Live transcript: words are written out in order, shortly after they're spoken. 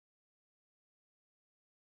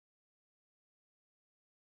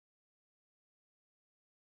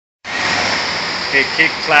Hey,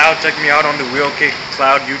 Kick Cloud, check me out on the real Kick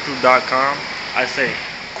Cloud, YouTube.com. I say,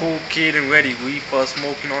 cool kid and ready reefer,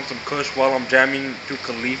 smoking on some kush while I'm jamming to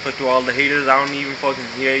Khalifa. To all the haters, I don't even fucking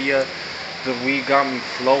hear ya. The weed got me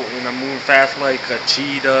floating, I'm moving fast like a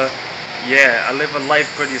cheetah. Yeah, I live a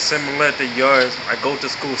life pretty similar to yours. I go to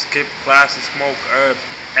school, skip class, and smoke herbs.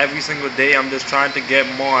 Every single day I'm just trying to get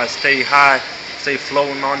more. I stay high, stay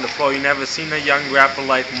floating on the floor. You never seen a young rapper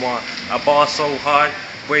like more. I ball so hard,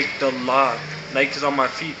 break the law. Nikes on my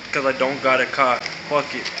feet cause I don't got a car.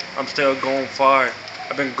 Fuck it, I'm still going far.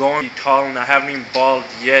 I've been going tall and I haven't even balled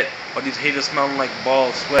yet. But these haters smelling like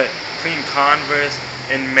ball sweat. Clean Converse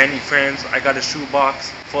and many friends. I got a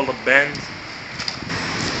shoebox full of Benz.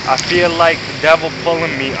 I feel like the devil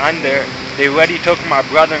pulling me under. They already took my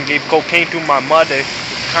brother and gave cocaine to my mother.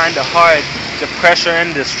 It's kinda hard, the pressure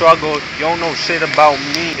and the struggle. You don't know shit about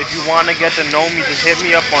me. If you wanna get to know me, just hit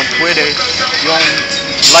me up on Twitter.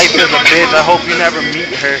 Life is a bitch, I hope you never meet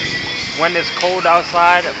her. When it's cold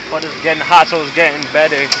outside, but it's getting hot, so it's getting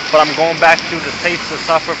better. But I'm going back to the States to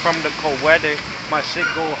suffer from the cold weather. My shit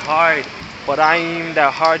go hard, but I ain't even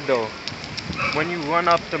that hard though. When you run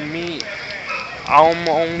up to me, I'm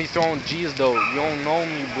only throwing G's though. You don't know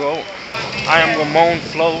me, bro. I am Ramon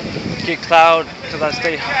Flow, Kick Cloud, cause I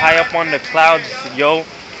stay high up on the clouds, yo.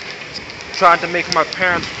 Trying to make my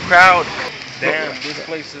parents proud. Damn, this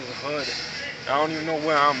place is hood. I don't even know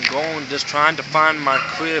where I'm going, just trying to find my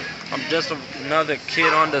crib. I'm just another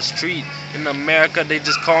kid on the street. In America, they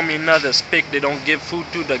just call me another spick. They don't give food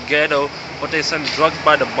to the ghetto, but they send drugs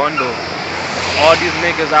by the bundle. All these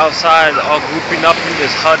niggas outside are grouping up in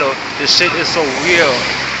this huddle. This shit is so real.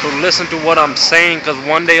 So listen to what I'm saying, cause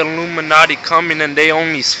one day Illuminati coming and they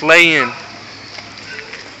only slaying.